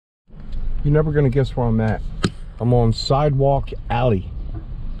You're never gonna guess where I'm at. I'm on Sidewalk Alley.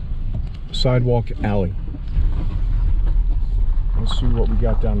 Sidewalk Alley. Let's see what we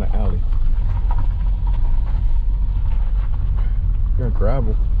got down the alley. Got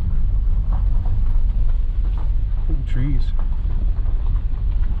gravel. Big trees.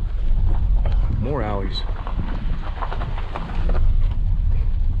 More alleys.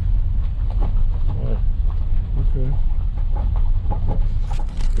 Oh, okay.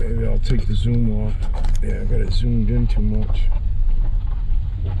 Maybe I'll take the zoom off. Yeah, I got it zoomed in too much.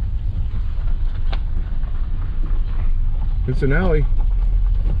 It's an alley.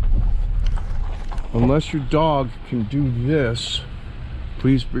 Unless your dog can do this,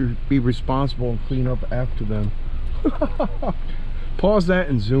 please be responsible and clean up after them. Pause that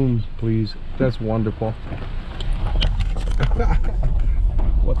and zoom, please. That's wonderful.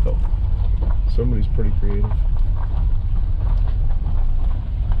 What the? Somebody's pretty creative.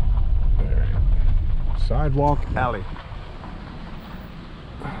 Sidewalk Alley.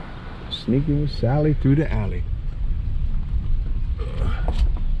 Sneaking with Sally through the alley.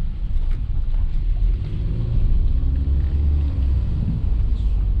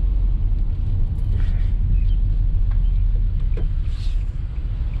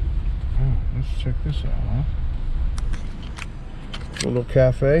 Oh, let's check this out, huh? A little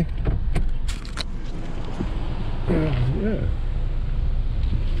cafe. Yeah.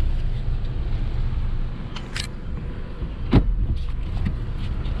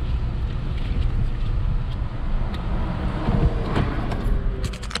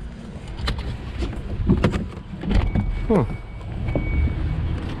 Huh.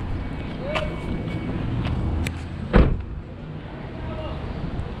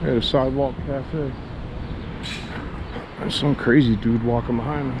 At a Sidewalk Cafe. There's some crazy dude walking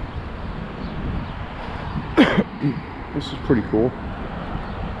behind me. This is pretty cool.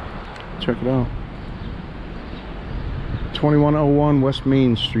 Check it out. 2101 West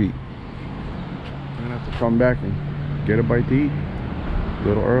Main Street. I'm gonna have to come back and get a bite to eat a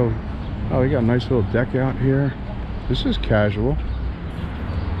little early. Oh, they got a nice little deck out here. This is casual.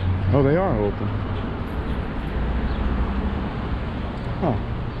 Oh, they are open. Oh,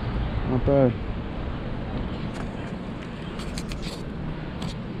 not bad.